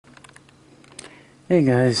Hey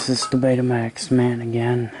guys, this is the Betamax man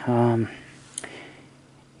again.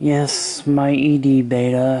 Yes, my ED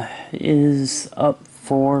Beta is up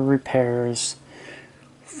for repairs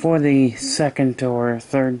for the second or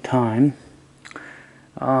third time.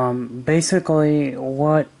 Basically,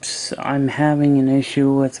 what I'm having an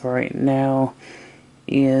issue with right now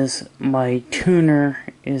is my tuner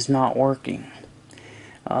is not working.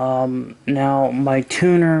 Now, my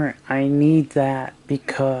tuner, I need that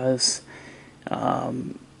because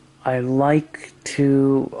I like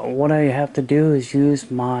to, what I have to do is use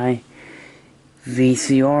my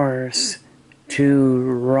VCRs to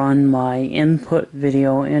run my input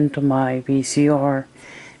video into my VCR,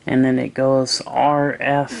 and then it goes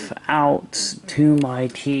RF out to my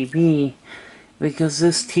TV, because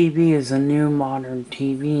this TV is a new modern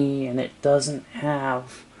TV and it doesn't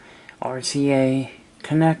have RCA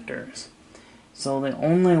connectors. So the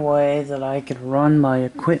only way that I could run my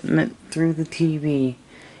equipment through the TV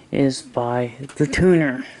is by the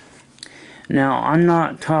tuner. Now, I'm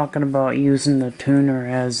not talking about using the tuner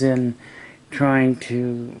as in trying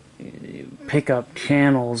to pick up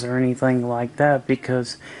channels or anything like that,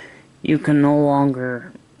 because you can no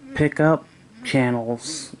longer pick up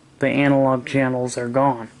channels. The analog channels are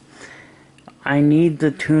gone. I need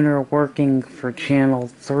the tuner working for channel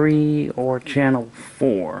 3 or channel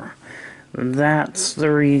 4. That's the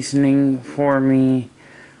reasoning for me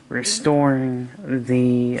restoring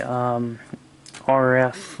the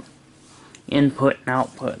RF input and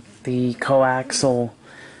output. The coaxial,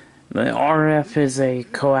 the RF is a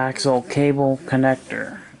coaxial cable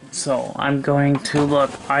connector. So I'm going to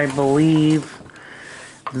look, I believe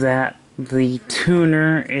that the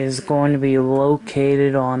tuner is going to be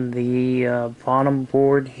located on the bottom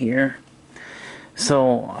board here.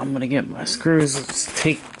 So I'm going to get my screws. Let's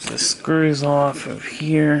take the screws off of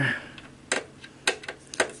here,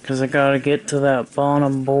 because I got to get to that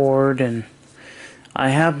bottom board, and I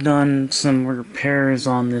have done some repairs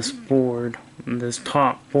on this board, this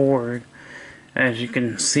top board. As you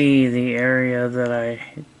can see, the area that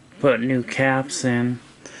I put new caps in.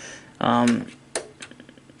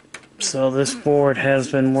 So this board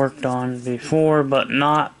has been worked on before, but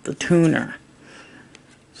not the tuner.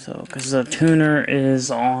 So, because the tuner is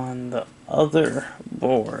on the other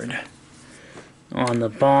board, on the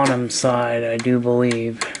bottom side, I do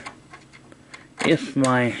believe, if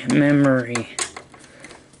my memory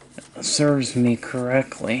serves me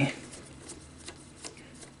correctly.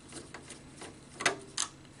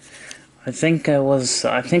 I think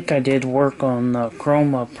I did work on the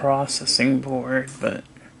Chroma processing board, but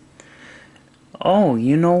oh,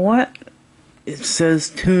 you know what? It says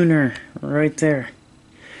tuner right there.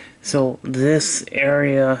 So this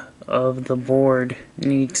area of the board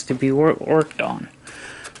needs to be worked on.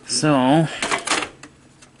 So I'm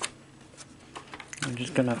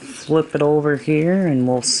just gonna flip it over here and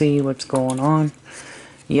we'll see what's going on.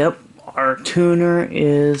 Yep, our tuner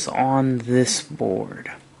is on this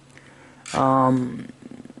board.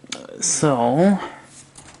 So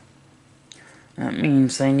that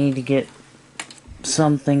means I need to get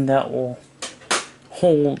something that will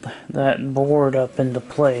hold that board up into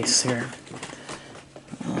place here.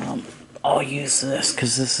 I'll use this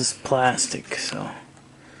because this is plastic, so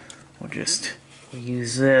we'll just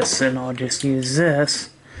use this, and I'll just use this.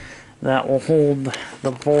 That will hold the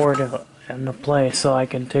board into place so I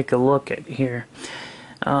can take a look at here.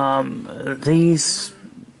 These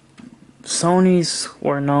Sonys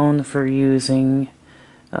were known for using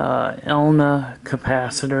ELNA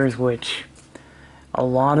capacitors, which a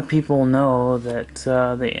lot of people know that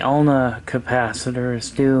the ELNA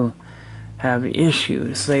capacitors do have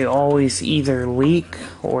issues. They always either leak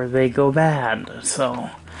or they go bad. So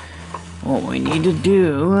what we need to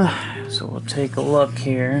do, so we'll take a look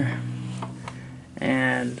here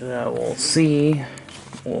and we'll see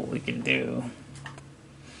what we can do.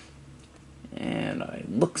 And it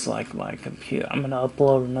looks like my computer, I'm gonna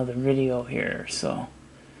upload another video here, so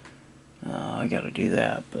I gotta do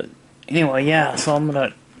that. But anyway, yeah, so I'm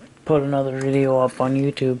gonna put another video up on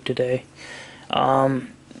YouTube today.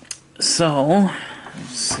 So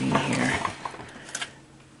let's see here.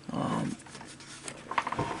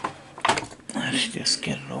 Let's just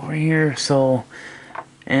get it over here. So,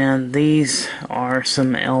 and these are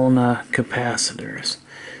some ELNA capacitors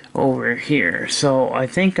over here. So I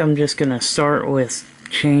think I'm just gonna start with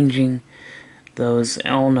changing those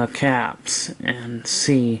ELNA caps and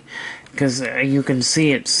see, because you can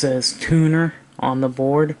see it says tuner on the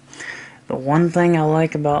board. The one thing I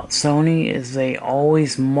like about Sony is they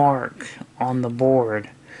always mark on the board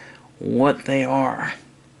what they are.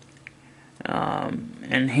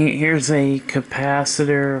 And here's a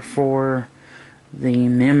capacitor for the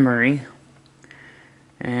memory.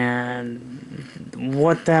 And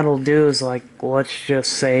what that'll do is, like, let's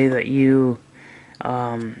just say that you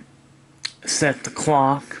set the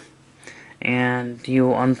clock and you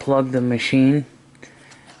unplug the machine,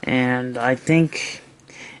 and I think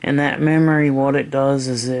in that memory what it does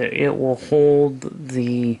is it will hold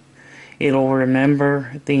it'll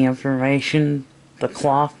remember the information, the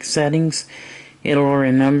clock settings. It'll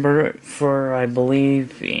remember it for, I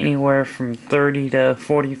believe, anywhere from 30 to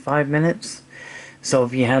 45 minutes. So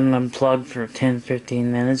if you had it unplugged for 10-15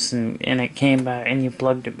 minutes and it came back and you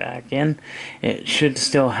plugged it back in, it should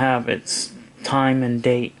still have its time and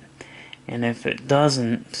date. And if it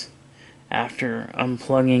doesn't, after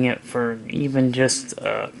unplugging it for even just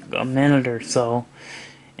a minute or so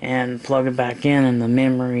and plug it back in and the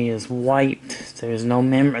memory is wiped, there's no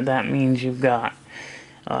memory, that means you've got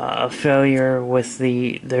a failure with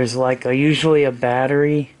there's like usually a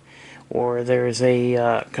battery, or there's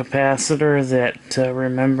a capacitor that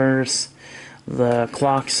remembers the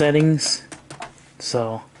clock settings.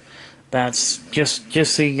 So that's just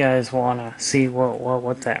so you guys want to see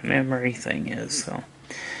what that memory thing is. So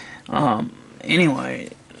anyway,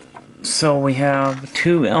 so we have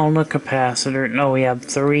two ELNA capacitor. No, we have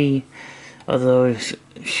three of those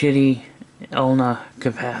shitty ELNA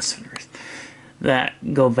capacitors that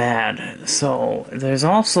go bad. So there's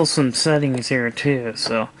also some settings here too.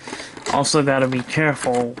 So also got to be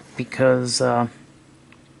careful, because I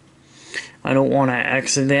don't want to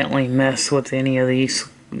accidentally mess with any of these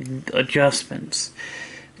adjustments,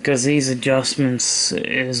 because these adjustments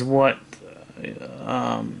is what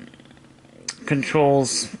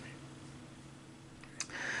controls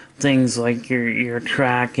things like your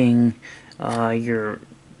tracking, your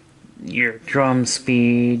drum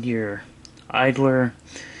speed, your idler,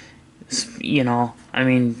 you know. I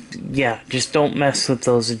mean, yeah, just don't mess with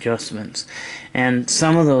those adjustments. And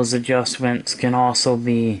some of those adjustments can also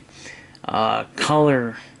be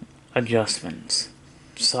color adjustments.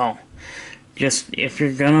 So just, if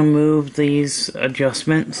you're gonna move these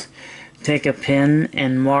adjustments, take a pen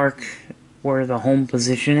and mark where the home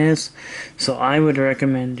position is. So I would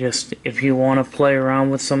recommend, just if you want to play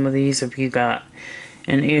around with some of these, if you got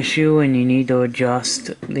an issue and you need to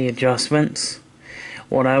adjust the adjustments,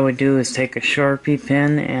 what I would do is take a Sharpie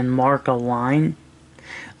pen and mark a line.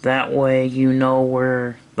 That way you know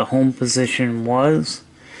where the home position was.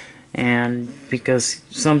 And because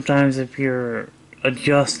sometimes if you're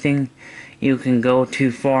adjusting, you can go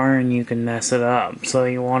too far and you can mess it up. So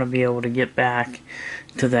you want to be able to get back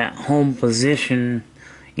to that home position,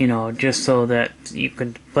 you know, just so that you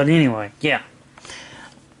could. But anyway, yeah.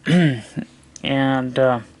 And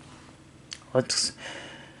let's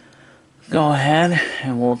go ahead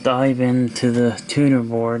and we'll dive into the tuner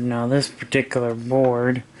board. Now this particular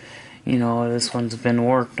board, you know, this one's been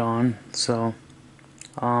worked on. So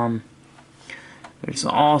there's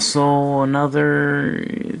also another,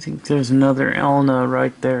 I think there's another ELNA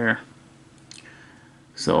right there.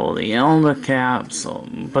 So the ELNA caps,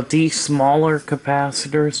 but these smaller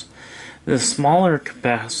capacitors, the smaller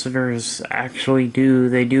capacitors actually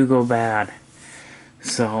they do go bad.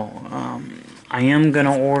 So I am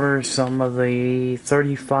gonna order some of the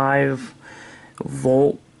 35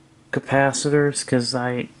 volt capacitors, because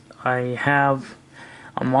I'm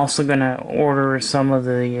also gonna order some of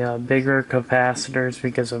the bigger capacitors,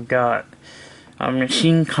 because I've got a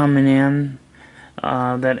machine coming in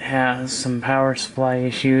that has some power supply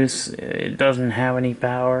issues. It doesn't have any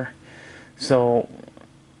power, so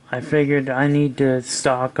I figured I need to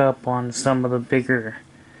stock up on some of the bigger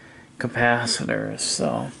capacitors,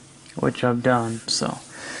 so, which I've done. So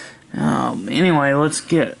anyway, let's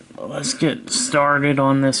get started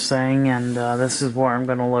on this thing, and this is where I'm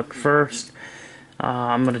going to look first.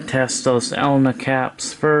 I'm going to test those ELNA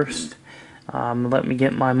caps first. Let me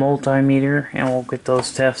get my multimeter and we'll get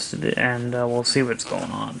those tested, and we'll see what's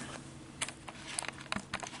going on.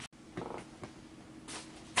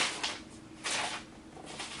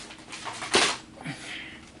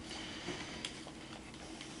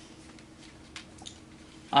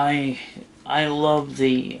 I love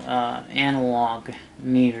the analog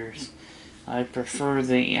meters. I prefer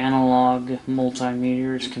the analog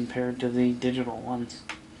multimeters compared to the digital ones.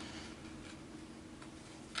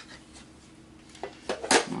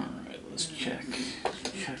 Alright, let's check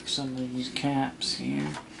some of these caps here.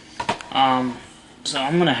 So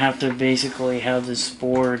I'm gonna have to basically have this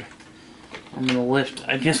board,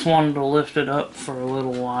 I just wanted to lift it up for a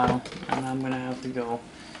little while, and I'm gonna have to go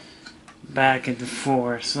back and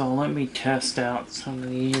forth. So let me test out some of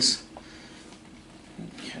these.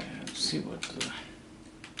 Okay, let's see what the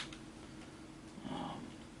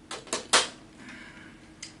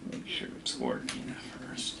it's working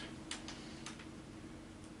first.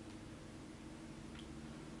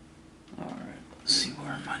 Alright, let's see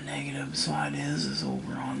where my negative side is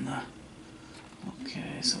over on the...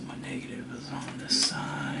 Okay, so my negative is on this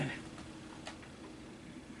side.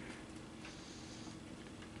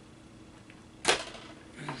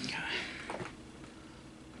 Okay.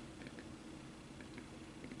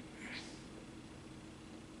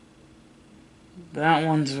 That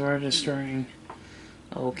one's registering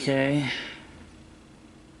okay.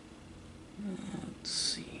 Let's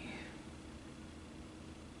see.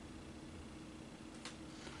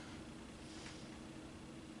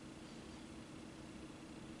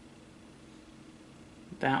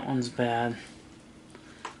 That one's bad.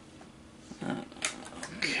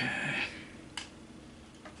 Okay.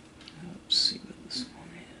 Let's see what this one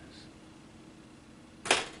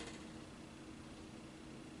is.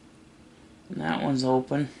 And that one's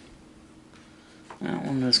open. That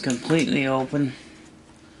one is completely open.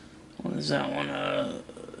 What is that one?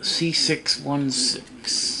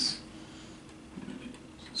 C616.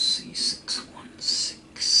 C616.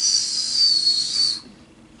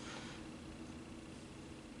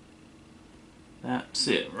 That's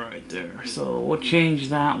it right there. So we'll change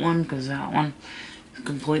that one because that one is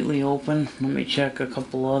completely open. Let me check a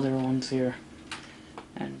couple other ones here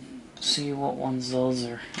and see what ones those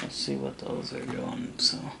are. Let's see what those are doing.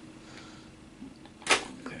 So,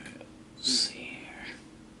 okay, let's see here.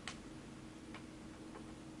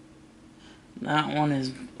 That one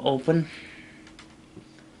is open.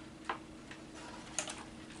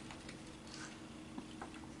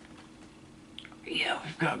 Yeah,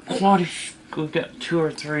 we've got 2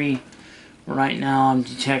 or 3 right now. I'm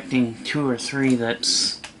detecting 2 or 3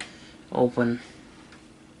 that's open.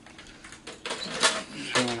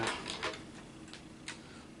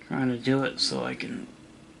 Trying to do it so I can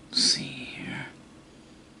see here.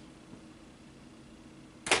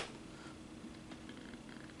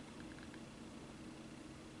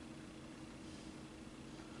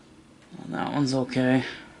 Well, that one's okay.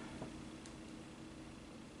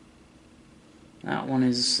 That one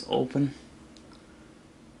is open.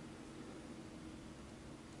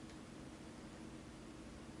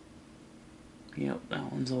 Yep,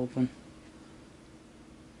 that one's open.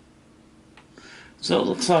 So it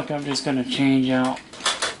looks like I'm just going to change out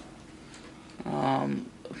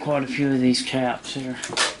quite a few of these caps here.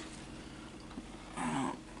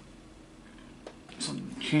 So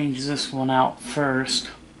change this one out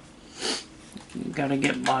first. Gotta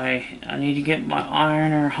get I need to get my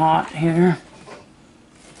ironer hot here.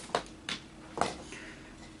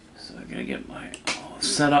 So I gotta get I'll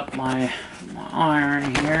set up my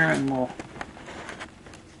iron here, and we'll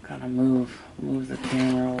kind of move the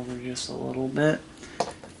camera over just a little bit.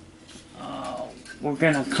 We're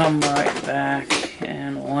gonna come right back,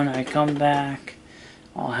 and when I come back,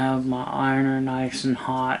 I'll have my ironer nice and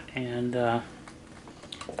hot, and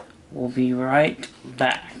we'll be right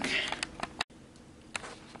back.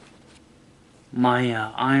 My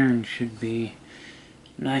iron should be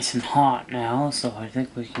nice and hot now, so I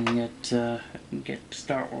think we can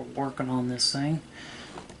start working on this thing.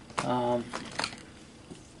 I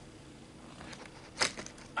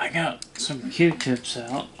got some Q-tips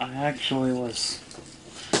out. I actually was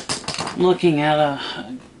looking at a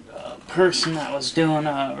person that was doing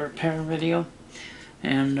a repair video,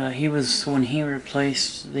 and when he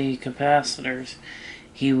replaced the capacitors,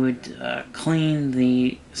 he would clean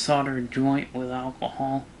the soldered joint with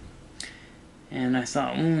alcohol, and I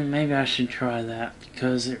thought, maybe I should try that,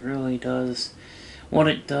 because it really does. What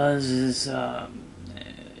it does is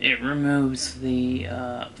it removes the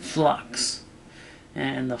flux,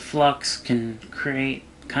 and the flux can create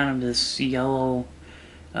kind of this yellow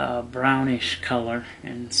brownish color,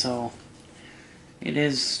 and so it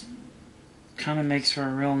is kind of makes for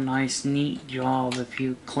a real nice, neat job if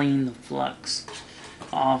you clean the flux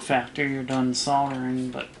off after you're done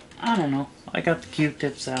soldering. But I don't know, I got the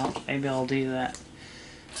Q-tips out, maybe I'll do that.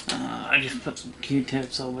 I just put some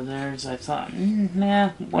Q-tips over there as I thought,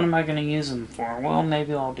 nah, what am I going to use them for? Well,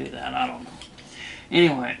 maybe I'll do that, I don't know.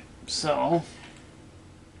 Anyway, so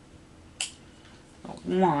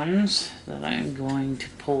the ones that I'm going to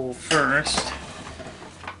pull first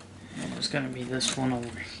is going to be this one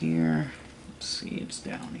over here. Let's see, it's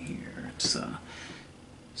down here. It's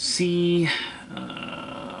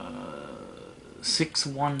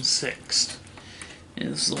C616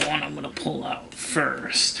 is the one I'm going to pull out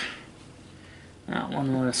first. That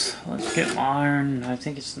one was, let's get my iron. I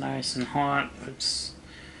think it's nice and hot. Let's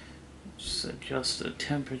adjust the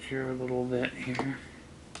temperature a little bit here.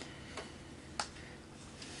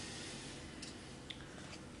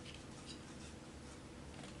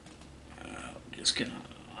 just gonna,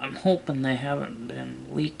 I'm hoping they haven't been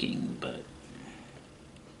leaking, but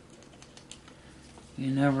you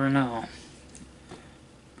never know.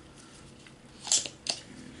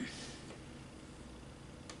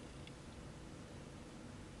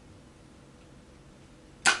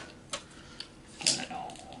 I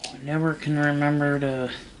never can remember to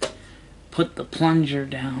put the plunger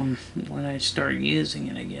down when I start using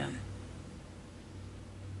it again.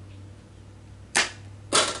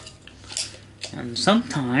 And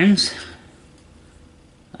sometimes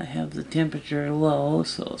I have the temperature low,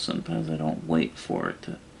 so sometimes I don't wait for it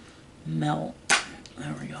to melt.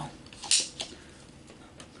 There we go.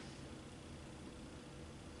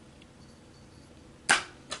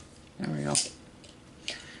 There we go.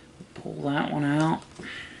 Pull that one out.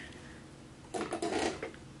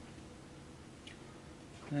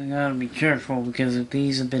 I gotta be careful because if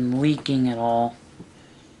these have been leaking at all,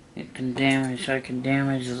 it can damage, I can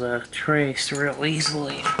damage the trace real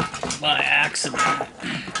easily by accident. I'll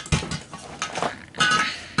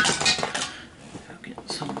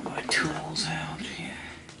get some of my tools out here.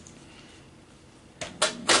 Go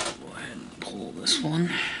ahead and pull this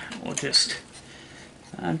one.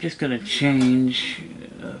 I'm just gonna change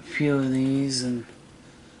a few of these and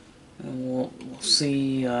we'll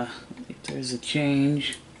see if there's a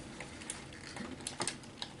change.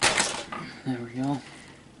 There we go.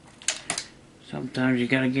 Sometimes you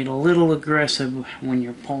gotta get a little aggressive when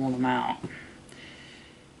you're pulling them out.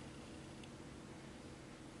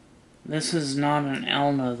 This is not an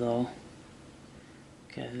Elna though.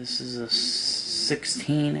 Okay, this is a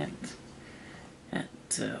 16 at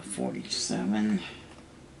 47.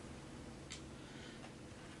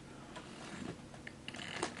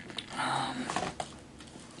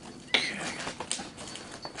 Okay,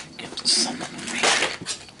 get some of me.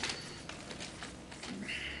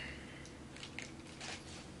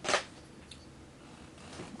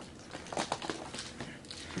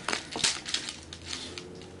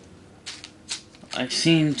 I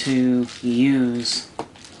seem to use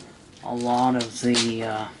a lot of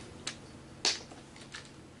the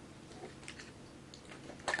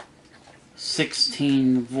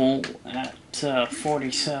 16 volt at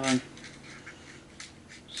 47.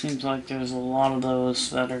 Seems like there's a lot of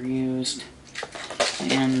those that are used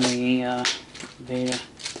in the beta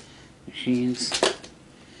machines.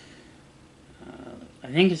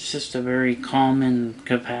 I think it's just a very common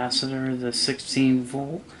capacitor, the 16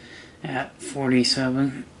 volt at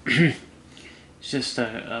 47. It's just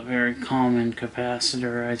a very common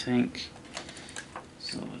capacitor, I think.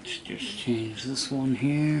 So let's just change this one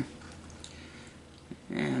here.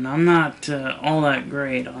 And I'm not all that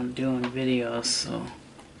great on doing videos, so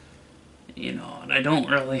you know, and I don't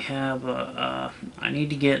really have I need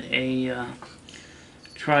to get a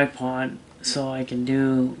tripod so I can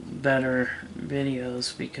do better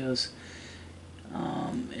videos, because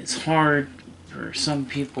it's hard for some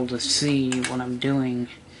people to see what I'm doing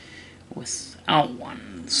without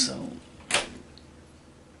one, so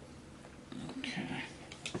okay.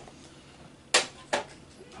 Put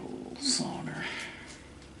a little solder.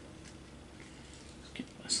 Let's get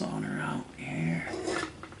my solder out here.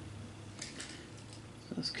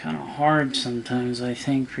 So it's kind of hard sometimes, I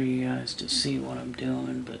think, for you guys to see what I'm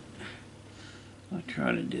doing, but I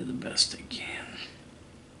try to do the best I can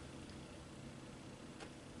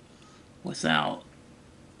without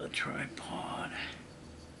a tripod.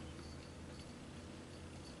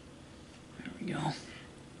 There we go.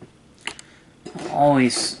 I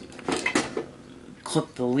always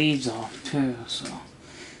clip the leads off too, so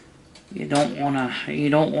you don't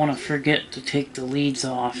wanna forget to take the leads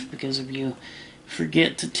off, because if you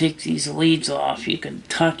forget to take these leads off, you can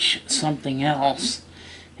touch something else,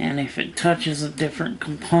 and if it touches a different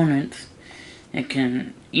component, it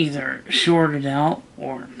can either short it out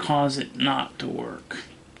or cause it not to work.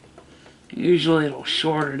 Usually it'll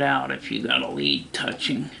short it out if you got a lead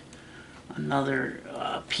touching another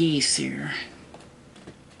piece here.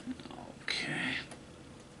 Okay.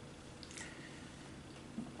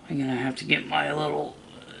 I'm gonna have to get my little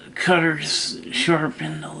cutters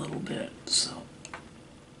sharpened a little bit, so.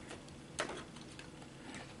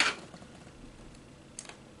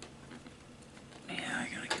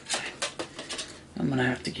 I'm gonna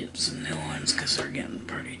have to get some new ones because they're getting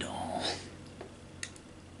pretty dull.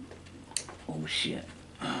 Oh shit.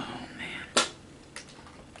 Oh man.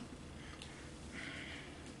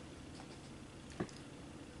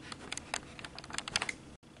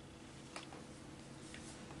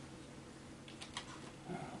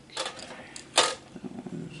 Okay.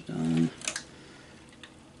 That one's done.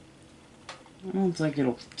 I don't think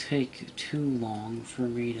it'll take too long for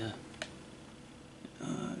me to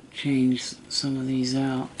change some of these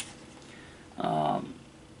out.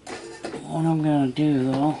 What I'm gonna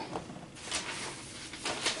do though,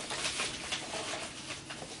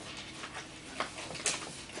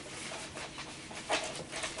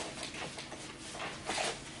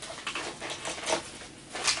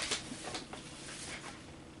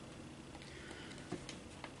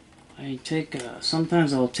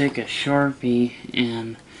 sometimes I'll take a Sharpie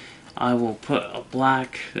and I will put a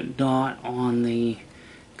black dot on the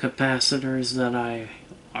capacitors that I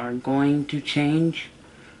are going to change.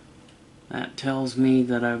 That tells me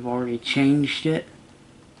that I've already changed it.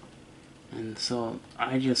 And so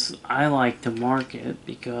I like to mark it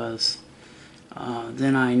because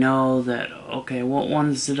then I know that, okay, what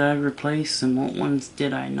ones did I replace and what ones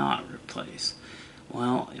did I not replace.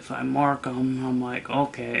 Well, if I mark them, I'm like,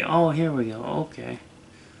 okay, oh, here we go, okay.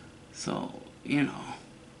 So, you know.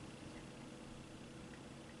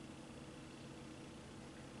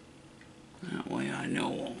 That way I know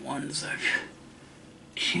what ones I've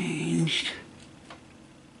changed.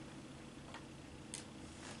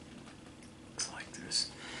 Looks like there's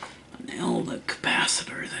an ELDA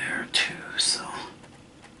capacitor there too, so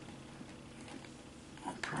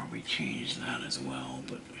I'll probably change that as well,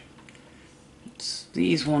 but it's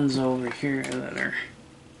these ones over here that are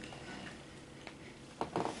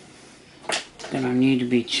gonna need to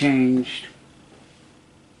be changed.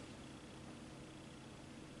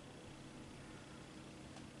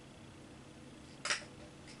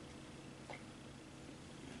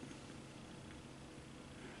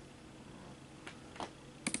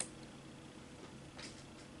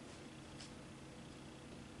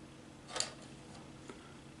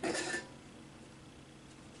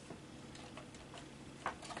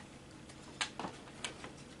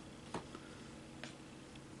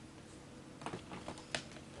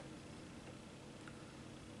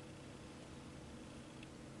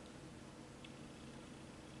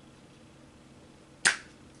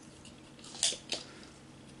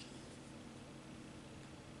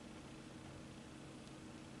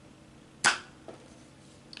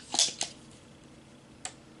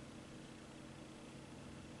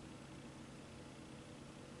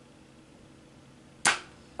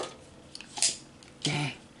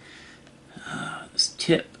 Dang. This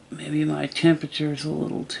tip, maybe my temperature's a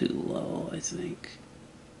little too low, I think.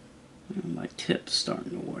 My tip's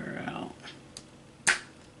starting to wear out.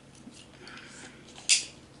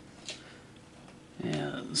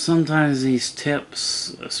 Yeah, sometimes these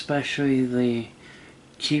tips, especially the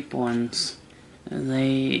cheap ones,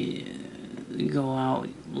 they go out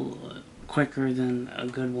quicker than a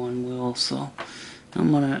good one will, so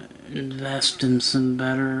I'm gonna invest in some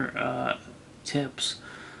better tips.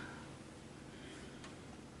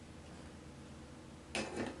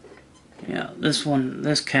 Yeah,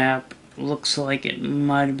 this cap looks like it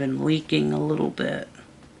might have been leaking a little bit,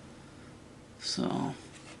 so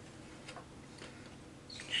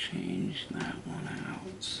change that one out.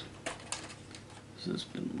 This has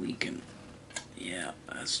been leaking. Yeah,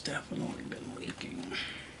 that's definitely been leaking.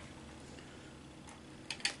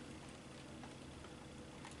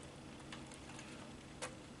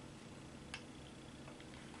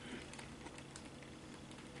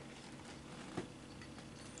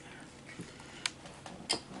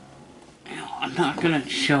 I'm not gonna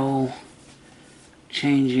show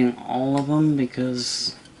changing all of them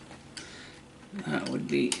because that would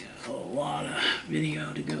be a lot of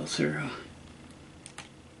video to go through.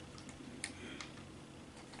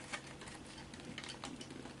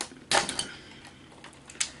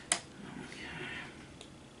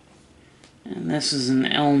 And this is an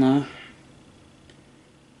Elna.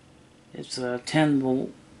 It's a 10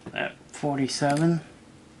 volt at 47.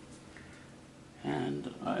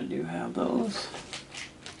 And I do have those.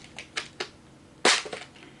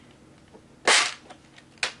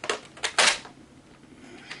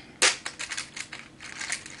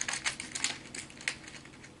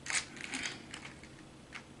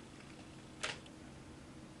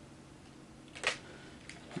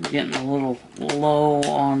 I'm getting a little low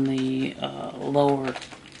on the lower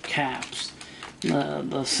caps.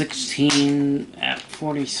 The 16 at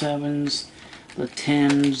 47s, the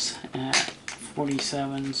 10s at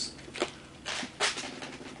 47s.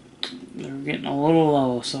 They're getting a little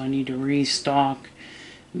low, so I need to restock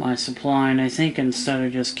my supply. And I think instead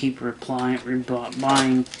of just keep buying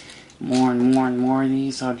more and more and more of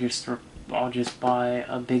these, I'll just buy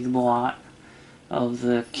a big lot of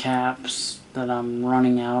the caps that I'm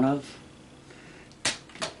running out of.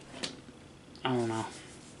 I don't know.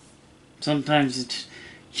 Sometimes it's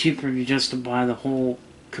cheaper just to buy the whole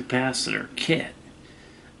capacitor kit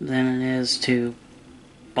than it is to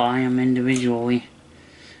buy them individually.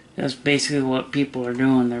 That's basically what people are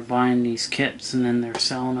doing. They're buying these kits and then they're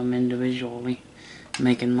selling them individually,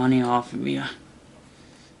 making money off of you.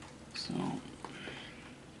 So.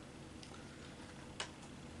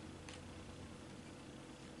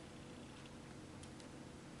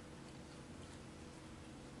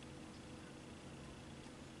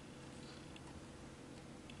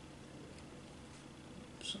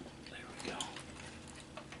 So there we go.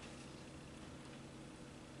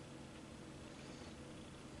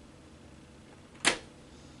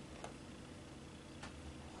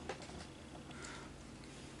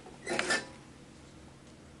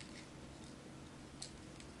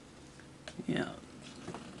 Yeah.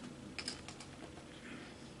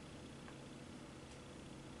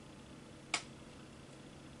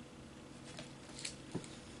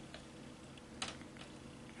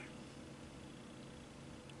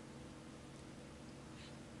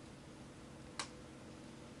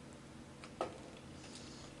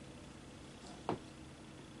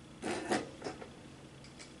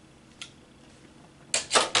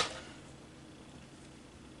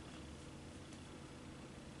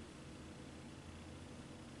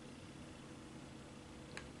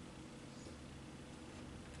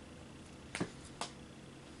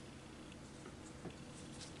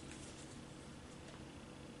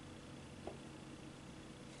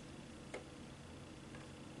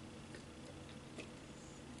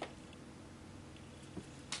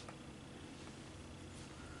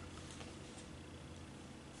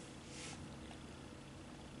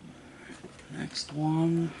 Next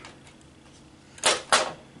one.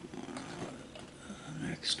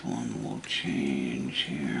 Next one will change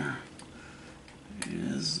here.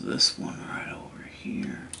 Is this one right over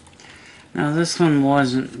here. Now this one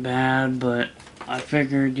wasn't bad, but I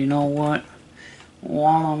figured, you know what?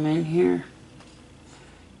 While I'm in here,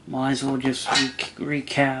 might as well just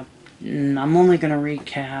recap. I'm only going to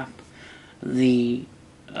recap the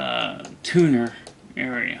tuner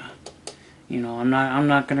area. You know, I'm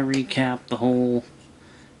not going to recap the whole,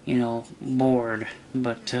 you know, board,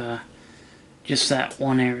 but just that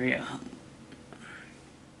one area.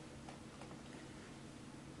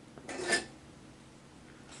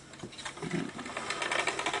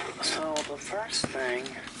 So the first thing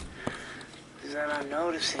is that I'm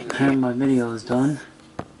noticing here my video is done.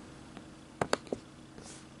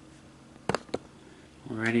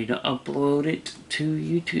 I'm ready to upload it to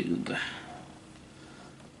YouTube.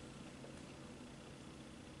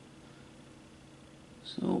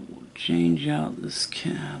 So we'll change out this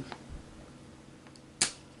cap.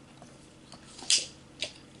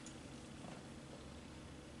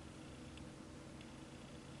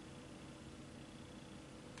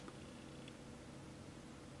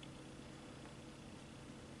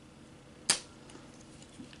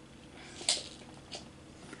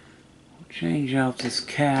 Change out this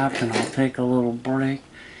cap and I'll take a little break,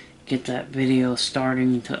 get that video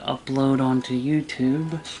starting to upload onto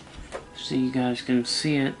YouTube so you guys can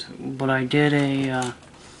see it. But I did a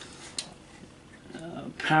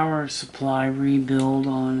power supply rebuild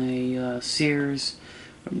on a Sears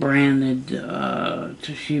branded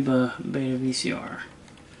Toshiba Beta VCR.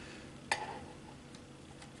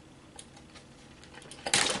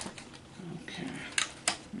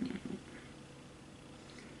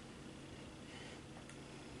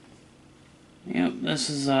 Yep, this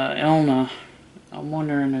is Elna. I'm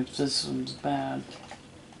wondering if this one's bad.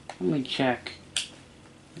 Let me check.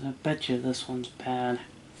 I bet you this one's bad.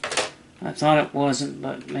 I thought it wasn't,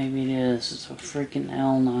 but maybe it is. It's a freaking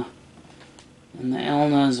Elna. And the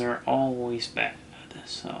Elnas are always bad,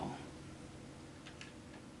 so.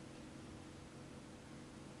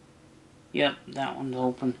 Yep, that one's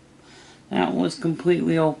open. That was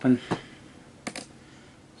completely open.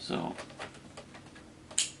 So.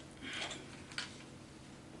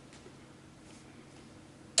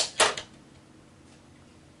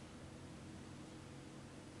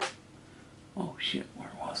 Oh shit,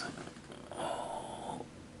 where was it? Oh.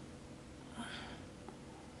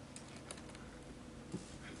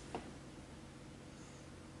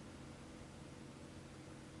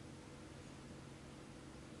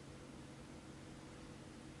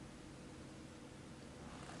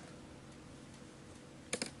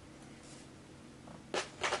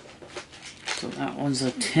 So that one's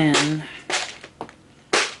a 10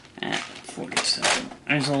 at 47.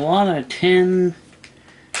 There's a lot of 10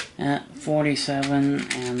 at 47,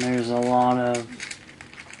 and there's a lot of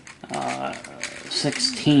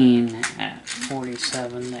 16 at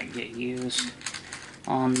 47 that get used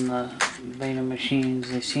on the beta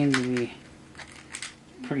machines. They seem to be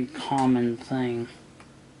a pretty common thing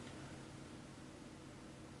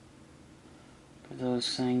for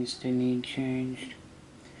those things to need changed.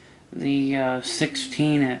 The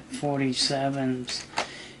 16 at 47s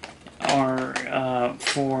are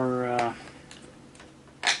for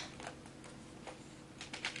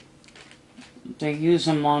they use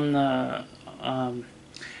them on the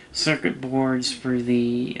circuit boards for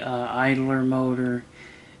the idler motor,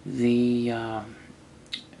 the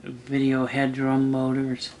video head drum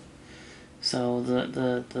motors. So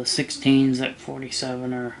the 16s at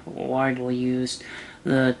 47 are widely used.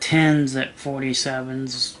 The 10s at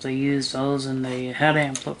 47s, they use those in the head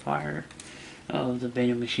amplifier of the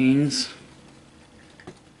Beta machines.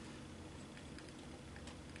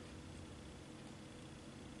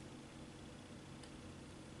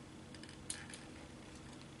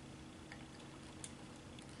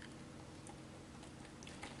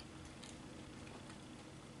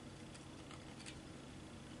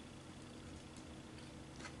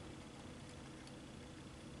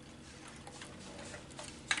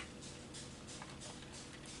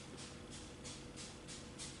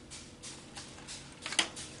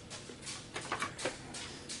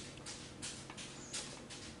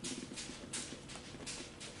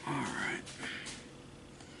 Alright.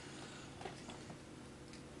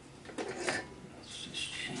 Let's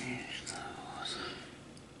just change those.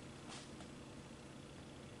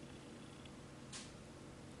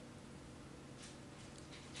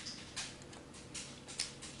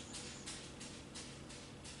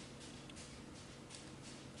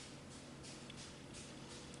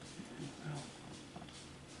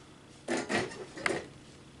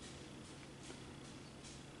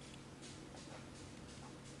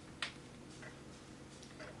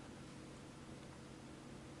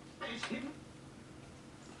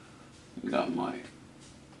 Got my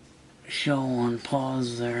show on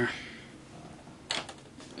pause there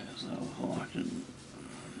as I was watching.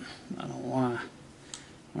 I don't want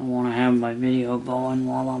to have my video going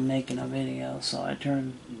while I'm making a video, so I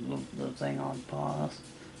turned the thing on pause.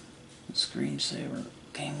 The screensaver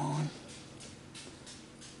came on.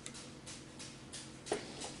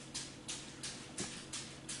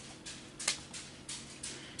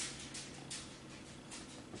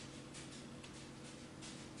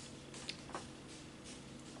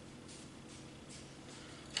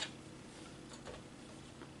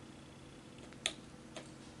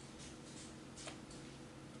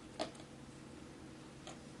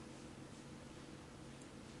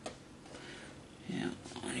 Yeah,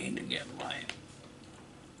 I need to get my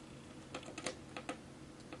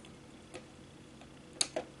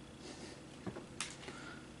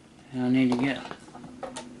I need to get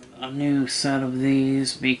a new set of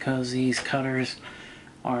these because these cutters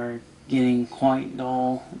are getting quite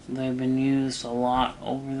dull. They've been used a lot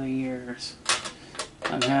over the years.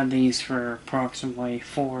 I've had these for approximately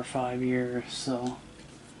 4 or 5 years, so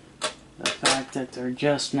the fact that they're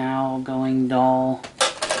just now going dull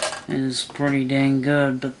is pretty dang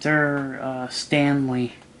good. But they're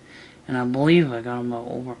Stanley, and I believe I got them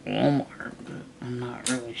over at Walmart, but I'm not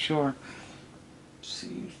really sure. Let's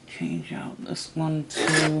see, change out this one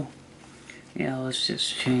too. Yeah, let's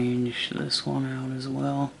just change this one out as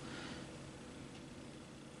well.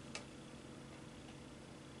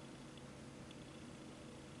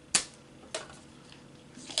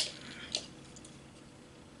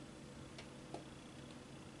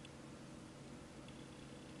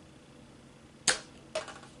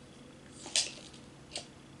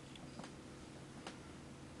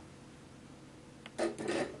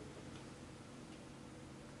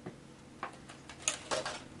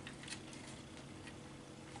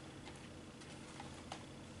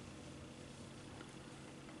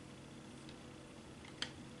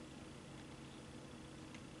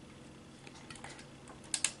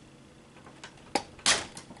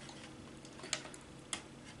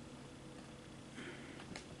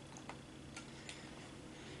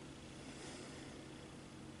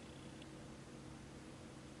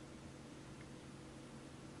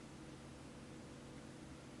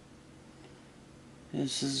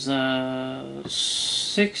 This is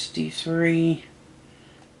 63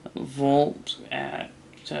 volt at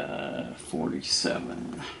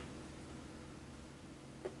 47.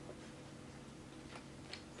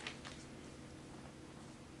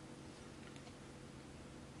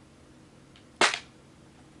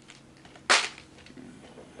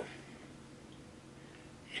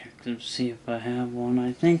 Check to see if I have one.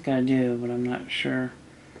 I think I do, but I'm not sure.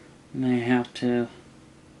 May have to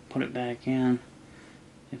put it back in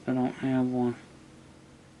if I don't have one.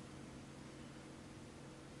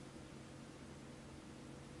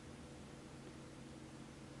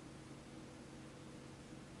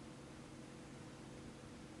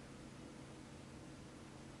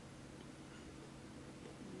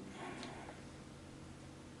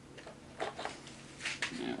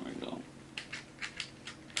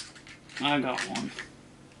 I got one.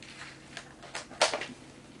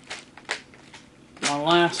 My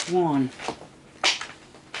last one.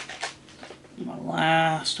 My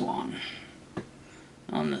last one.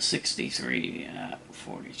 On the 63 at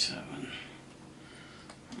 47.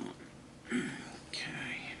 Okay.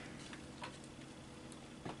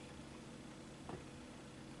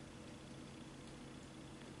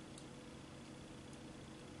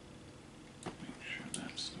 Make sure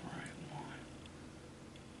that's the right one.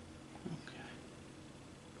 Okay.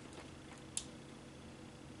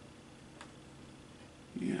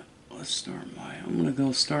 Yeah, let's start I'm gonna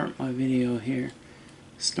go start my video here.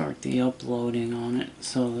 Start the uploading on it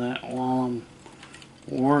so that while I'm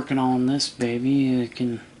working on this baby, I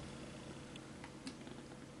can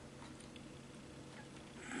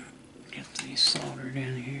get these soldered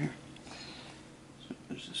in here. So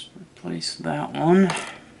let's just replace that one.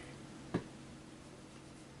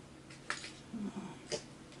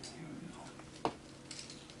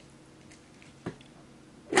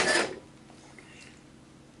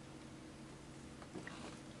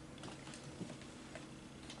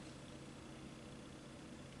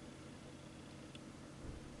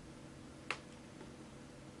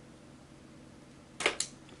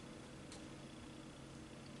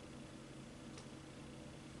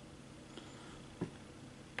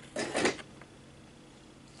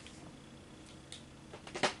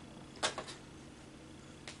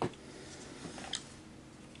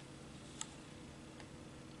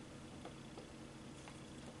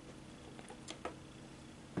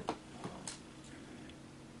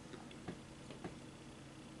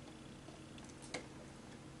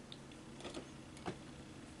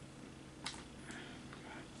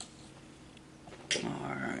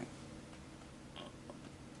 Alright.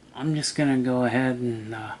 I'm just gonna go ahead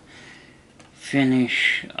and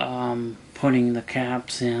finish putting the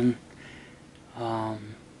caps in.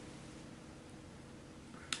 And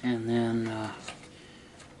then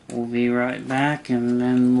we'll be right back, and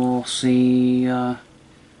then we'll see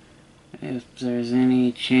if there's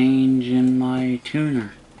any change in my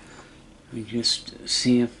tuner. We just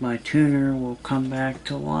see if my tuner will come back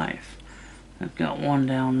to life. I've got one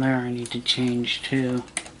down there I need to change too.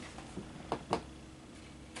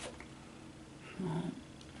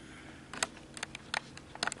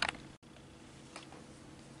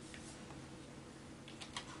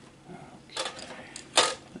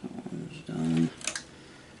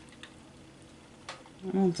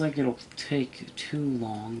 I don't think it'll take too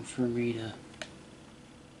long for me to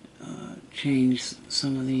change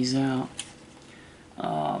some of these out.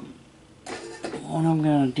 What I'm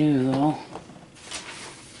going to do though,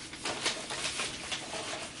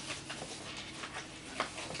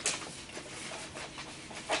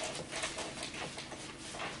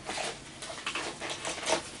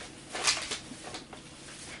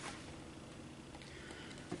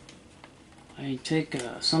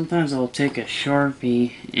 sometimes I'll take a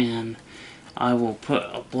Sharpie and I will put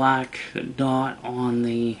a black dot on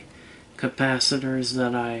the capacitors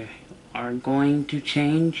that I are going to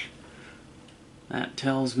change. That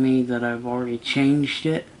tells me that I've already changed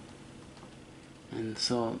it. And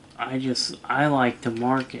so I like to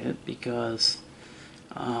mark it because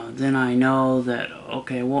then I know that,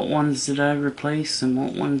 okay, what ones did I replace and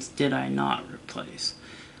what ones did I not replace.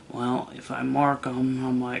 Well, if I mark them,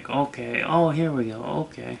 I'm like, okay, oh, here we go,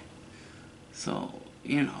 okay. So,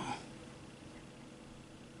 you know.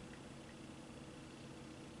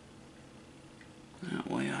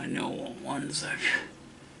 That way I know what ones I've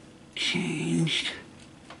changed.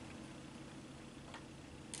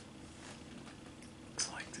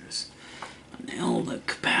 Looks like there's an Elda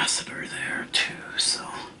capacitor there too, so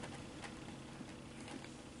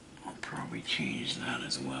I'll probably change that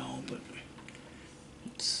as well, but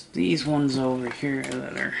it's these ones over here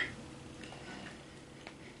that are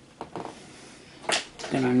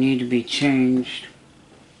gonna need to be changed.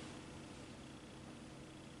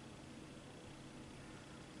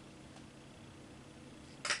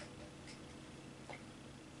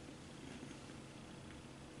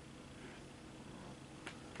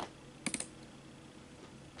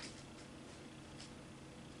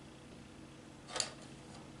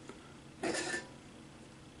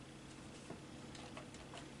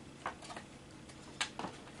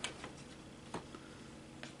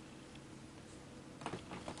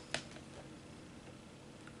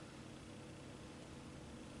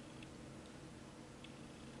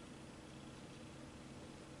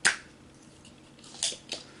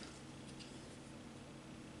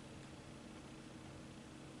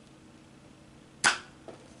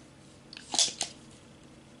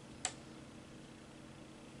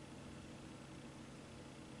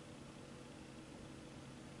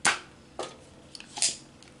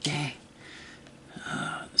 Dang.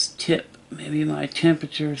 This tip. Maybe my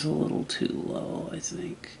temperature's a little too low, I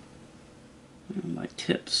think. My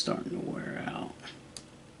tip's starting to wear out.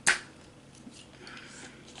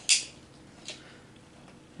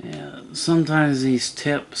 Yeah, sometimes these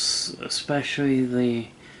tips, especially the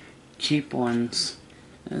cheap ones,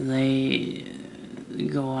 they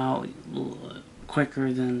go out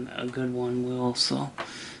quicker than a good one will, so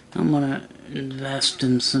I'm gonna invest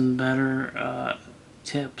in some better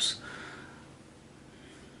tips.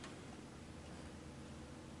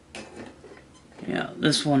 Yeah,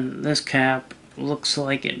 this cap looks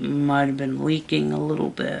like it might have been leaking a little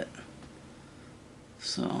bit,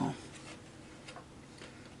 so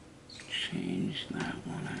change that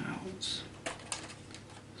one out.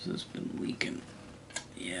 This has been leaking.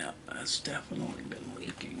 Yeah, that's definitely been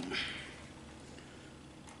leaking.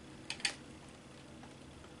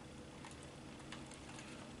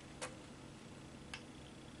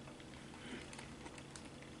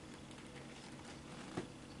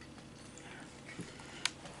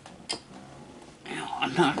 Now,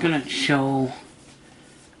 I'm not gonna show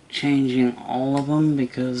changing all of them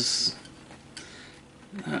because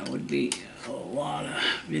that would be a lot of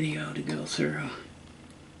video to go through.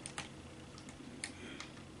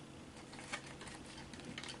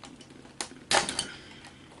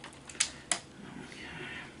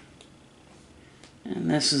 And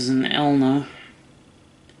this is an Elna.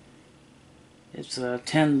 It's a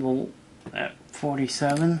 10 volt at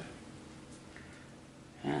 47.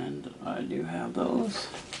 And I do have those.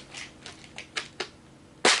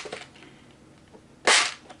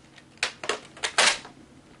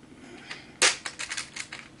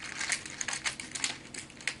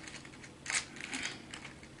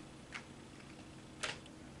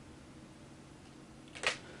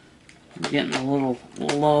 I'm getting a little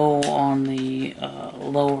low on the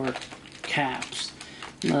lower caps.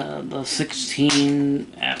 The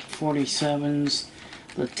 16 at 47s,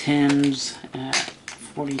 the 10s at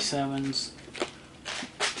 47s.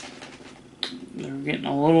 They're getting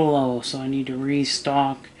a little low, so I need to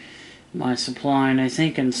restock my supply. And I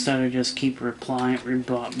think instead of just keep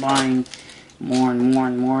buying more and more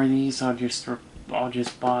and more of these, I'll just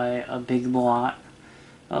buy a big lot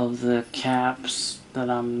of the caps that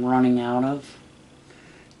I'm running out of.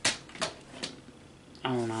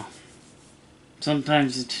 I don't know.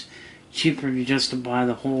 Sometimes it's cheaper just to buy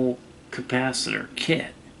the whole capacitor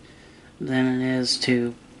kit than it is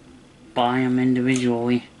to buy them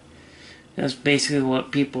individually. That's basically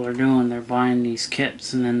what people are doing. They're buying these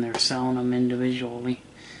kits and then they're selling them individually,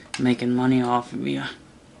 making money off of you.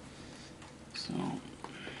 So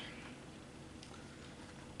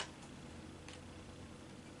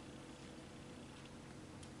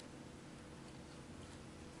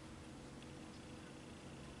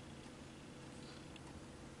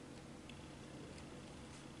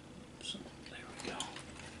there we go.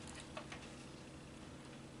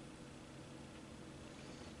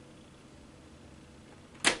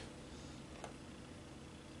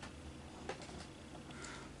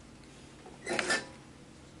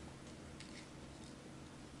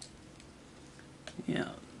 Yeah.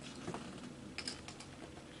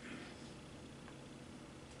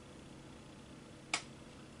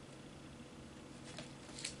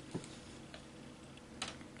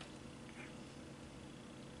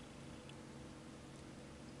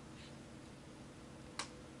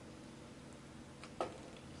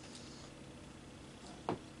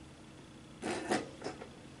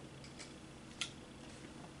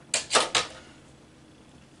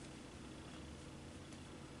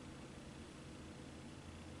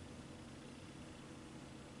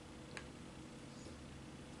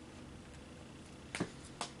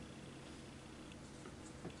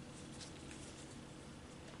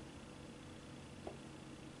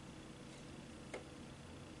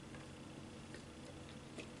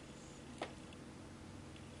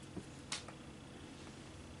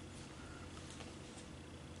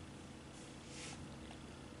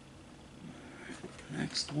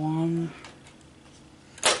 Next one.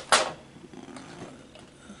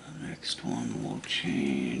 Next one will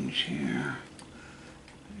change here.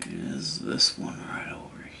 Is this one right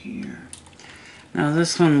over here. Now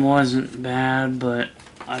this one wasn't bad, but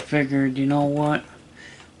I figured, you know what?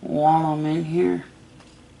 While I'm in here,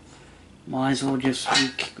 might as well just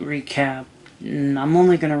recap. I'm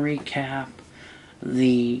only going to recap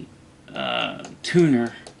the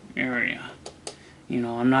tuner area. You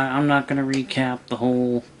know, I'm not going to recap the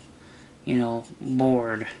whole, you know,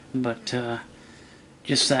 board, but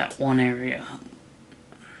just that one area.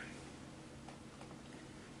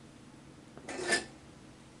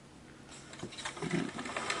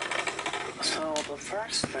 So the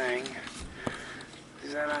first thing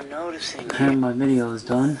is that I'm noticing here my video is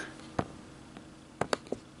done.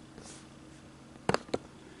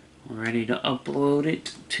 I'm ready to upload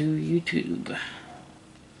it to YouTube.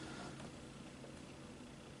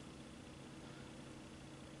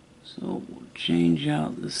 So we'll change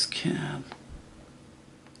out this cap.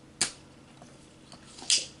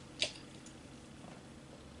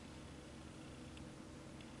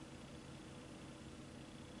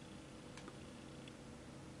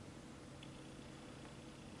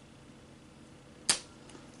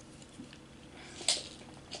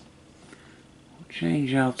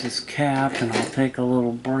 Change out this cap, and I'll take a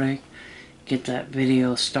little break, get that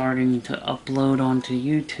video starting to upload onto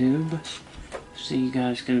YouTube so you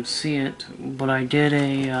guys can see it. But I did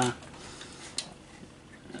a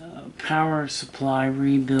power supply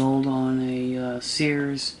rebuild on a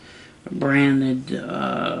Sears branded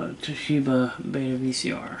Toshiba Beta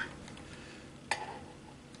VCR.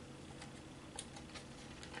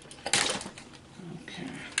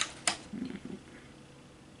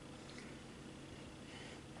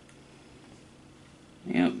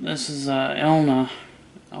 Yep, this is Elna.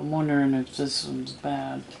 I'm wondering if this one's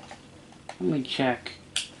bad. Let me check.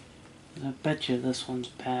 I bet you this one's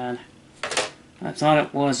bad. I thought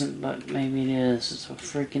it wasn't, but maybe it is. It's a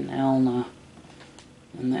freaking Elna.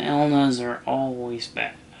 And the Elnas are always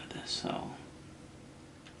bad, so.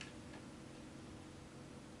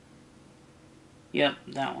 Yep,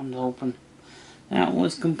 that one's open. That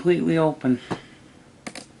was completely open.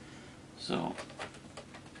 So.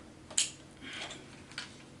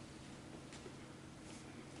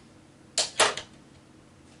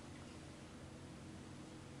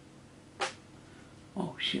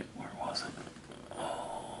 Oh shit, where was it?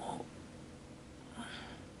 Oh.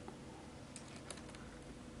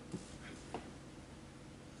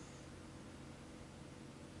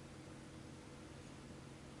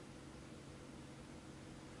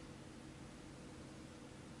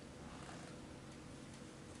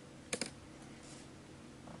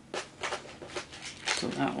 So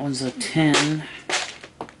that one's a 10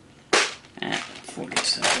 at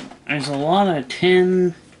 47. There's a lot of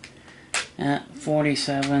 10 at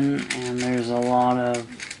 47, and there's a lot of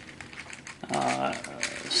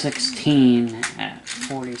 16 at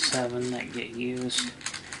 47 that get used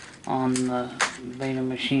on the Beta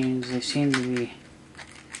machines. They seem to be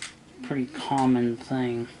a pretty common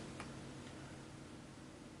thing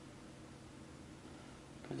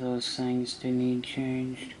for those things to need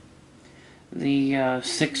changed. The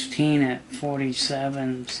 16 at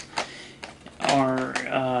 47s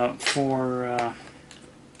are for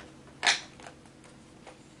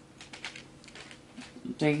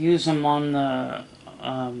they use them on the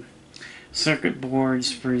circuit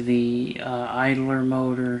boards for the idler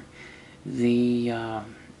motor, the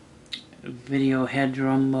video head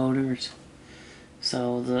drum motors.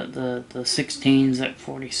 So the 16s at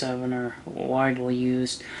 47 are widely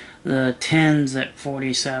used. The 10s at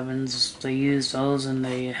 47s, they use those in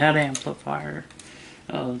the head amplifier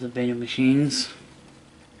of the Beta machines.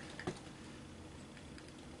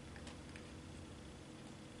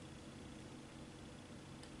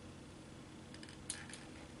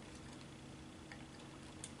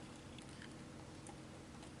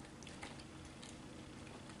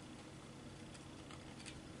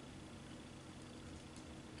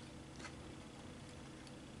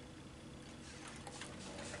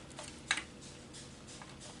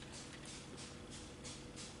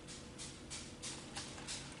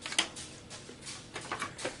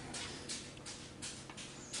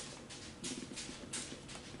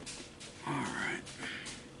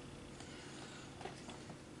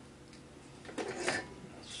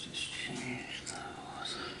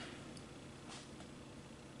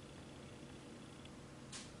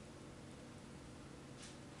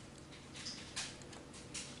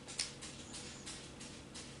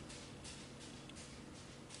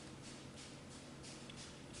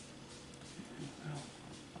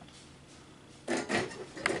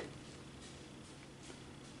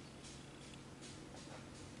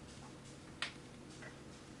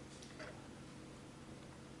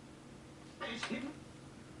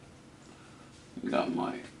 Got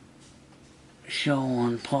my show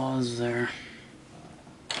on pause there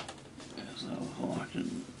as I was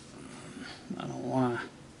watching. I don't want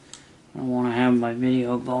to have my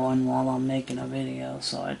video going while I'm making a video,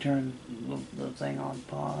 so I turned the thing on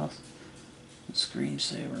pause. The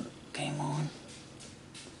screensaver came on.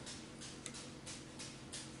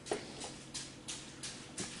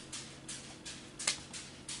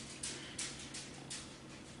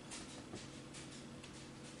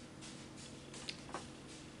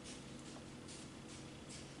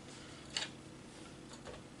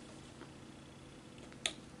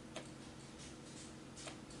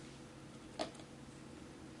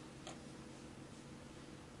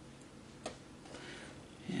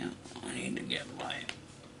 Yeah, I need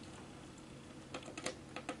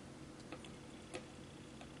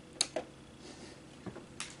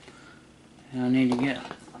to get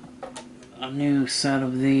a new set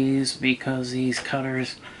of these because these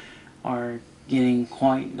cutters are getting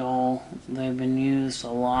quite dull. They've been used a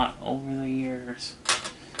lot over the years.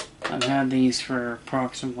 I've had these for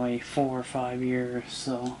approximately 4 or 5 years,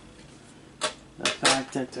 so the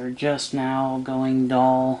fact that they're just now going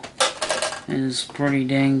dull is pretty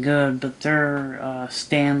dang good. But they're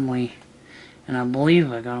Stanley, and I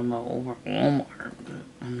believe I got them over at Walmart, but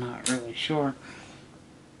I'm not really sure.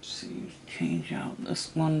 Let's see, change out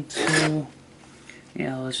this one too.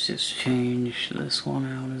 Yeah, let's just change this one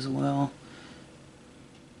out as well.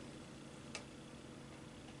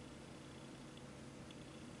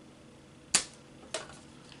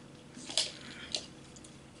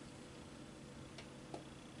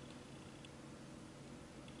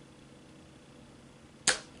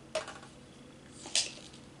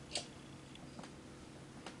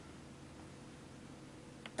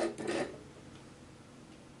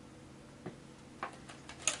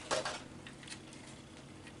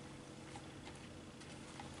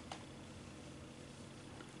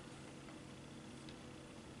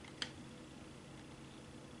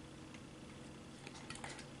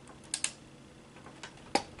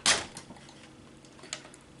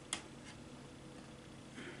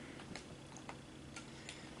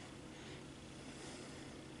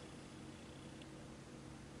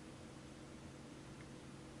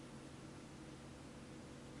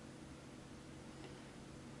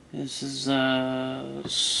 This is a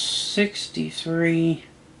 63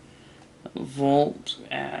 volt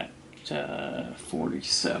at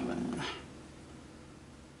 47.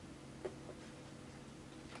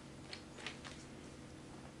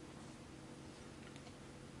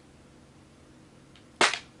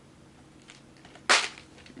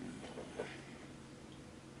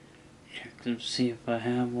 Check to see if I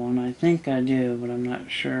have one. I think I do, but I'm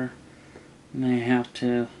not sure. I may have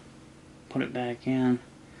to put it back in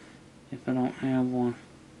if I don't have one.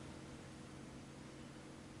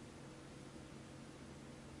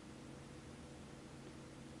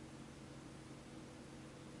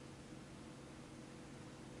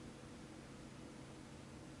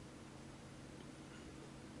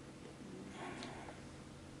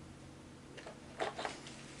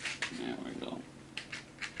 There we go.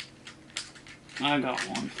 I got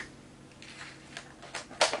one.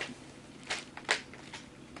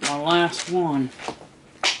 My last one.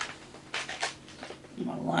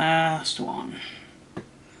 My last one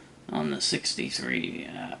on the 63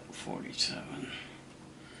 at 47.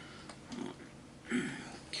 Okay.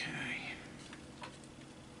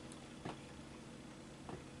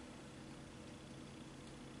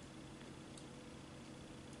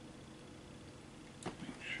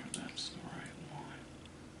 Make sure that's the right one.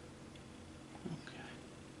 Okay.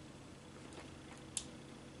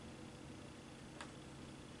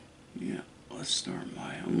 Yeah, let's start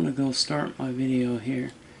I'm gonna go start my video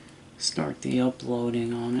here. Start the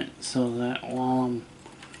uploading on it so that while I'm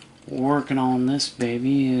working on this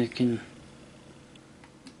baby, I can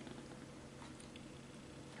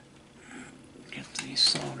get these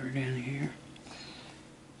soldered in here.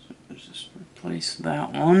 So let's just replace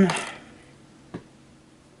that one.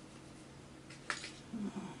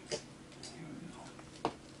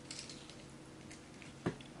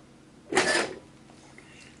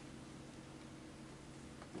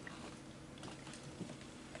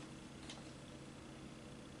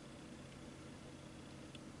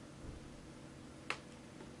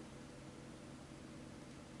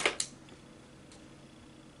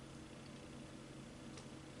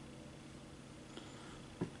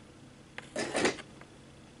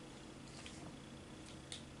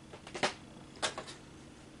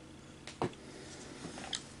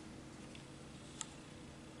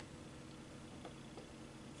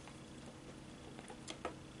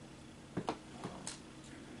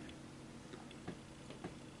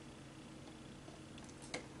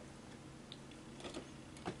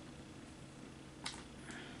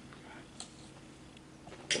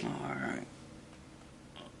 Alright.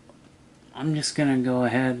 I'm just gonna go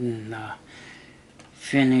ahead and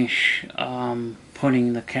finish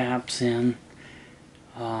putting the caps in.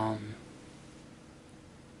 And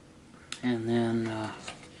then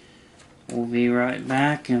we'll be right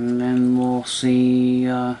back, and then we'll see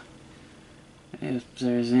if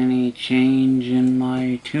there's any change in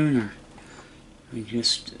my tuner. We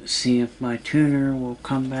just see if my tuner will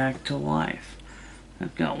come back to life.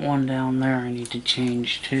 I've got one down there I need to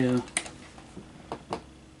change too.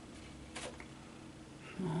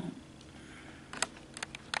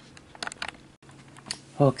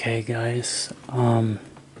 Okay guys, I've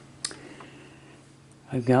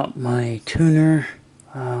got my tuner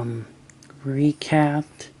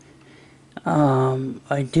recapped.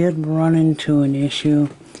 I did run into an issue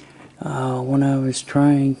when I was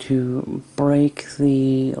trying to break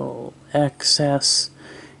the excess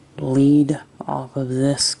lead off of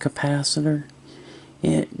this capacitor.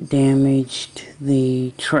 It damaged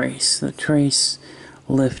the trace. The trace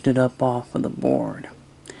lifted up off of the board.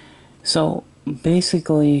 So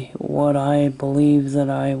basically what I believe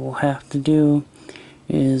that I will have to do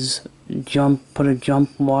is put a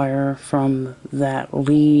jump wire from that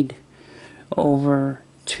lead over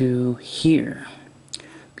to here,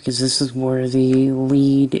 because this is where the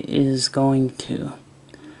lead is going to.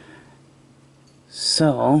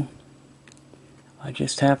 So I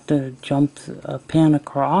just have to jump a pin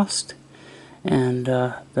across, and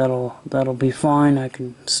that'll be fine. I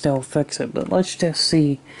can still fix it, but let's just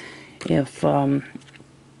see if I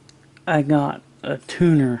got a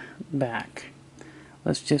tuner back.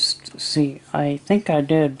 Let's just see. I think I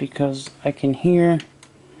did, because I can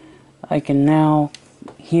now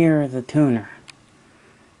hear the tuner,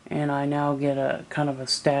 and I now get a kind of a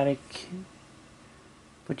static,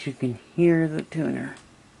 but you can hear the tuner.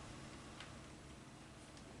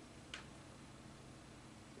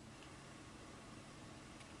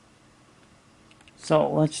 So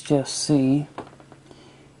let's just see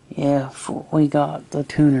if we got the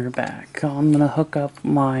tuner back. I'm gonna hook up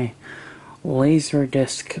my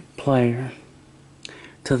Laserdisc player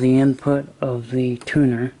to the input of the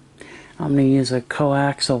tuner. I'm going to use a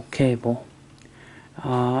coaxial cable,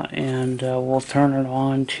 and we'll turn it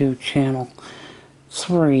on to channel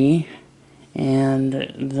 3, and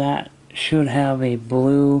that should have a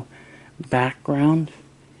blue background,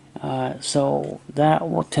 so that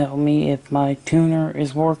will tell me if my tuner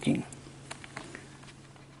is working.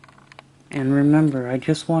 And remember, I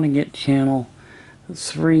just want to get channel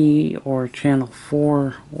 3 or channel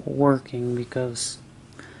 4 working, because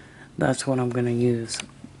that's what I'm going to use.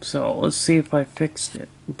 So let's see if I fixed it.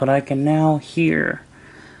 But I can now hear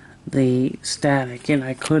the static, and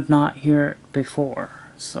I could not hear it before.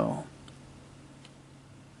 So,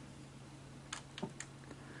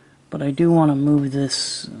 but I do want to move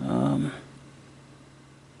this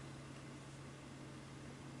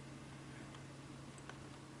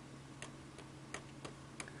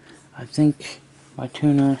I think my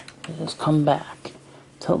tuner has come back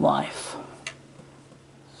to life.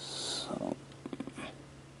 So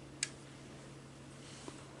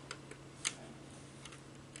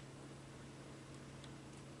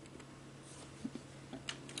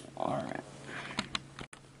alright.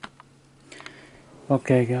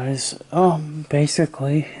 Okay guys,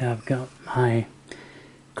 basically I've got my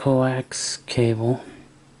coax cable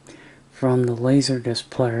from the Laserdisc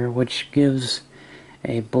player, which gives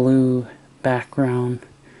a blue background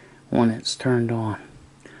when it's turned on,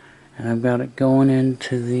 and I've got it going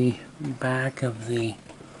into the back of the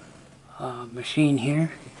machine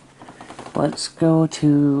here. Let's go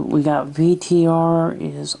to, we got VTR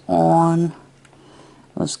is on.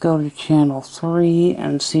 Let's go to channel 3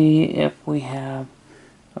 and see if we have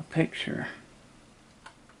a picture.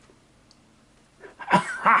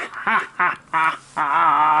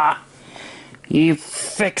 You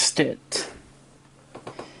fixed it.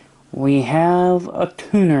 We have a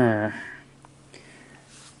tuner.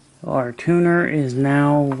 Our tuner is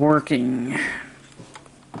now working.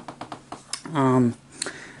 Now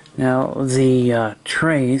the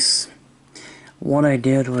trace, what I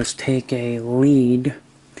did was take a lead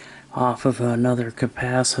off of another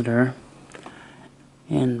capacitor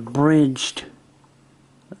and bridged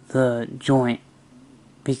the joint,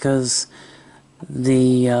 because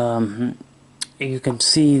the you can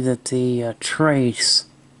see that the trace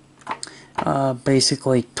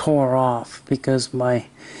basically tore off, because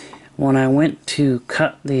when I went to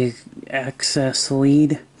cut the excess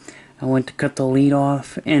lead, I went to cut the lead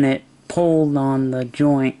off, and it pulled on the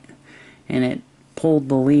joint, and it pulled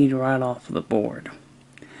the lead right off of the board.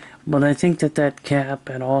 But I think that cap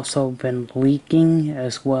had also been leaking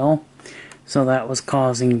as well, so that was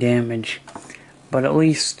causing damage. But at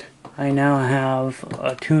least I now have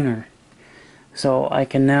a tuner, so I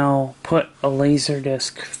can now put a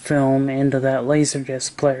Laserdisc film into that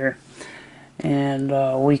Laserdisc player, and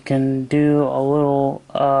we can do a little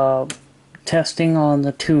testing on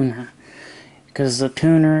the tuner, because the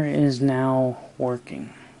tuner is now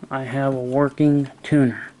working. I have a working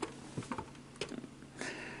tuner.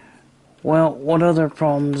 Well, what other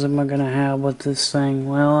problems am I going to have with this thing?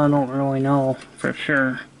 Well, I don't really know for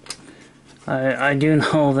sure. I do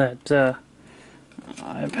know that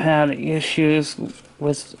I've had issues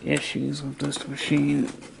with this machine.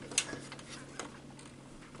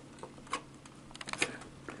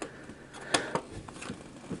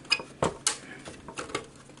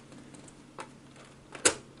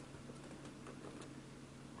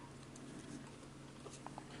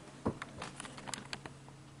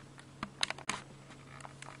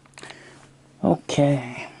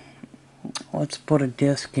 Okay, let's put a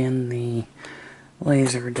disc in the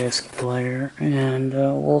Laserdisc player, and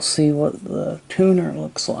we'll see what the tuner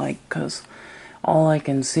looks like, because all I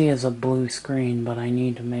can see is a blue screen, but I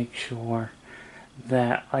need to make sure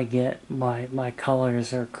that I get my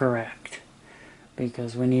colors are correct,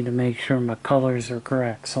 because we need to make sure my colors are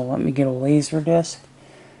correct. So let me get a Laserdisc.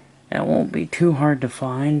 It won't be too hard to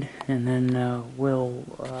find, and then we'll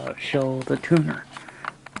show the tuner.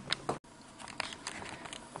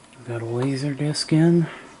 Got a Laserdisc in.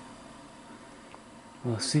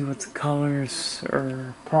 We'll see what the colors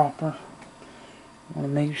are proper. I want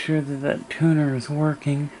to make sure that that tuner is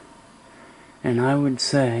working, and I would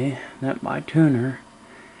say that my tuner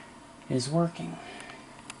is working.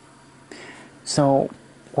 So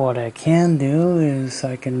what I can do is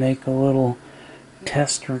I can make a little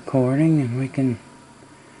test recording, and we can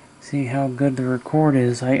see how good the record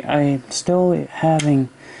is. I'm still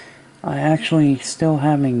actually still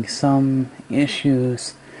having some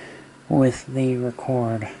issues with the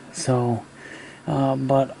record. So,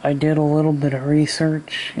 but I did a little bit of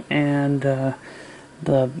research, and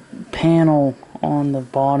the panel on the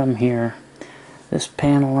bottom here, this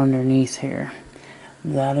panel underneath here,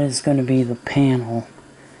 that is going to be the panel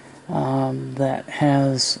that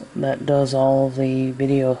does all the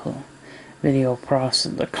video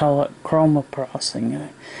process, the chroma processing.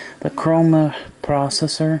 The chroma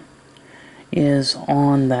processor is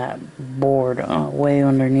on that board way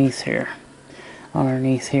underneath here.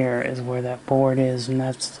 Underneath here is where that board is, and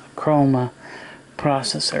that's the chroma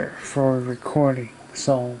processor for recording.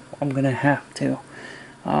 So I'm gonna have to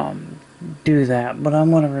do that, but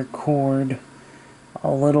I'm gonna record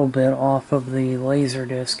a little bit off of the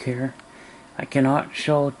Laserdisc here. I cannot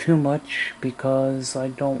show too much because I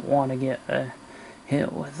don't want to get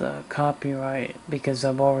hit with a copyright, because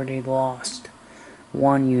I've already lost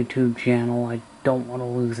one YouTube channel. I don't want to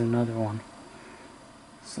lose another one.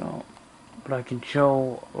 So, but I can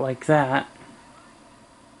show like that,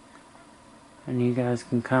 and you guys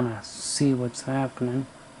can kind of see what's happening.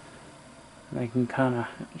 I can kind of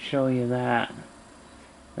show you that.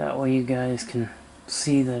 That way you guys can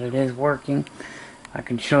see that it is working. I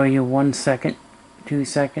can show you 1 second, 2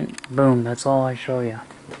 seconds, boom, that's all I show you.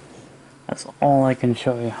 That's all I can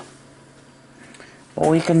show you. But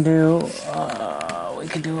we can do a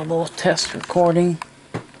little test recording.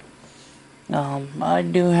 I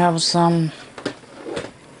do have some.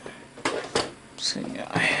 See,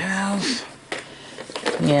 I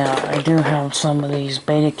do have some of these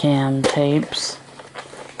Betacam tapes,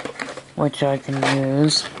 which I can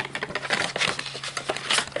use.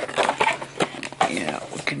 Yeah,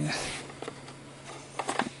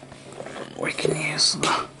 we can use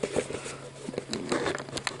the.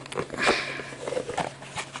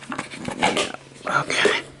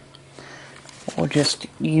 Okay. We'll just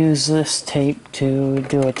use this tape to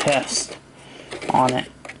do a test on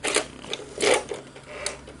it.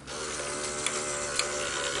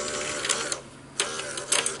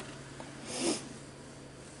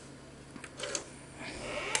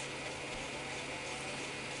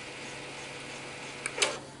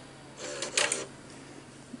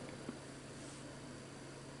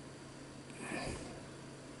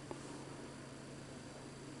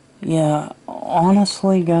 Yeah,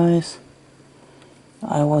 honestly, guys,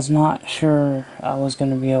 I was not sure I was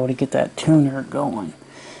going to be able to get that tuner going.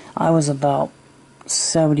 I was about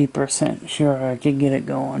 70% sure I could get it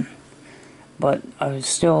going, but I was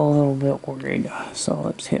still a little bit worried. So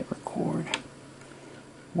let's hit record.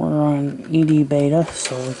 We're on ED Beta,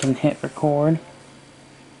 so we can hit record.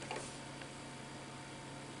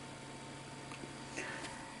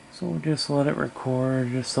 So we'll just let it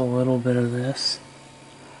record just a little bit of this.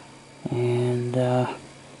 And trying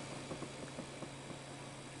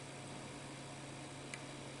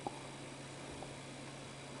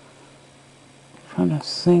to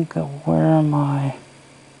think of where my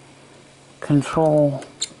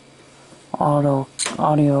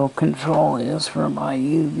audio control is for my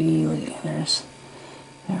UV leaders.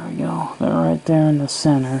 There we go. They're right there in the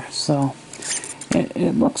center. So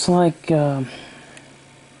it looks like I'm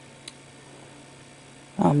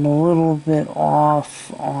a little bit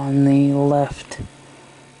off on the left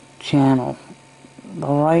channel. The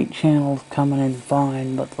right channel's coming in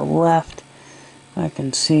fine, but the left I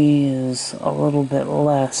can see is a little bit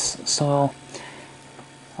less, so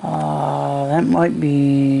that might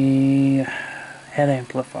be head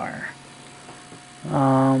amplifier.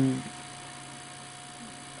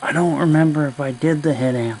 I don't remember if I did the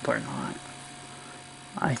head amp or not.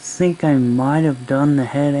 I think I might have done the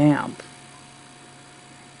head amp.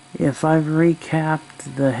 If I've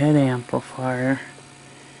recapped the head amplifier,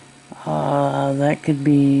 that could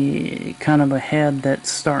be kind of a head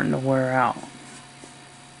that's starting to wear out.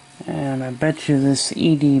 And I bet you this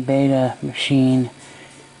ED Beta machine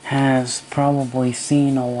has probably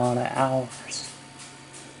seen a lot of hours.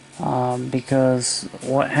 Because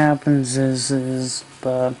what happens is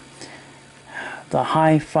the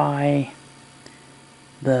hi-fi,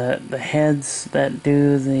 the heads that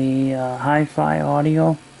do the hi-fi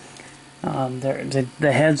audio,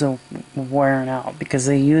 the heads are wearing out because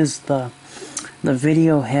they use the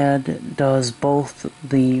video head does both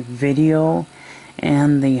the video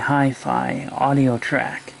and the hi-fi audio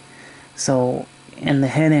track. So in the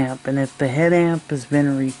head amp, and if the head amp has been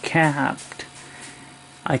recapped,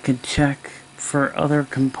 I could check for other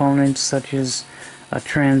components such as a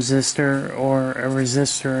transistor or a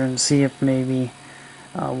resistor and see if maybe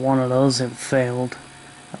one of those have failed.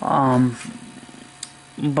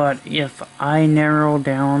 But if I narrow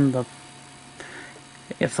down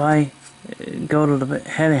if I go to the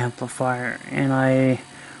head amplifier and I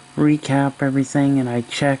recap everything and I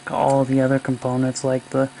check all the other components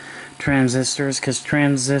like the transistors, because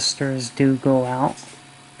transistors do go out.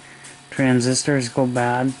 Transistors go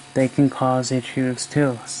bad. They can cause issues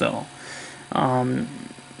too. So,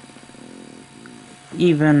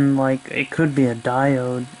 even like it could be a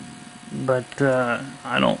diode, but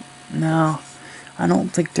I don't know. I don't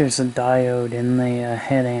think there's a diode in the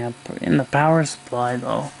head amp. In the power supply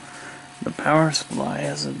though, the power supply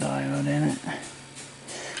has a diode in it.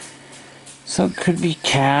 So it could be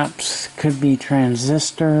caps, could be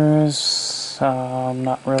transistors. I'm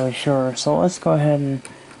not really sure. So let's go ahead and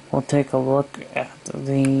we'll take a look at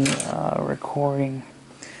the recording.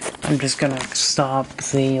 I'm just going to stop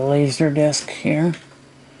the Laserdisc here,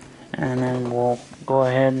 and then we'll go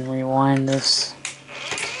ahead and rewind this.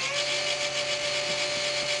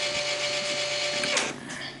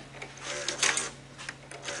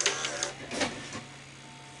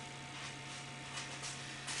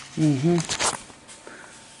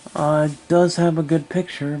 It does have a good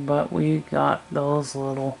picture, but we got those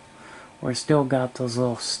little, we still got those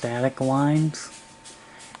little static lines,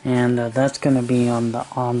 and that's going to be on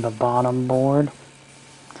the bottom board.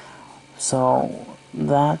 So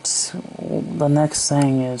that's the next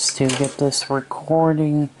thing is to get this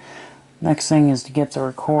recording. Next thing is to get the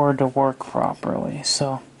record to work properly.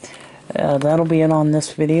 So that'll be it on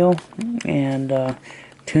this video, and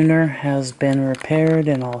tuner has been repaired,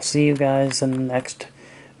 and I'll see you guys in the next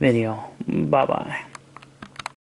video. Bye bye.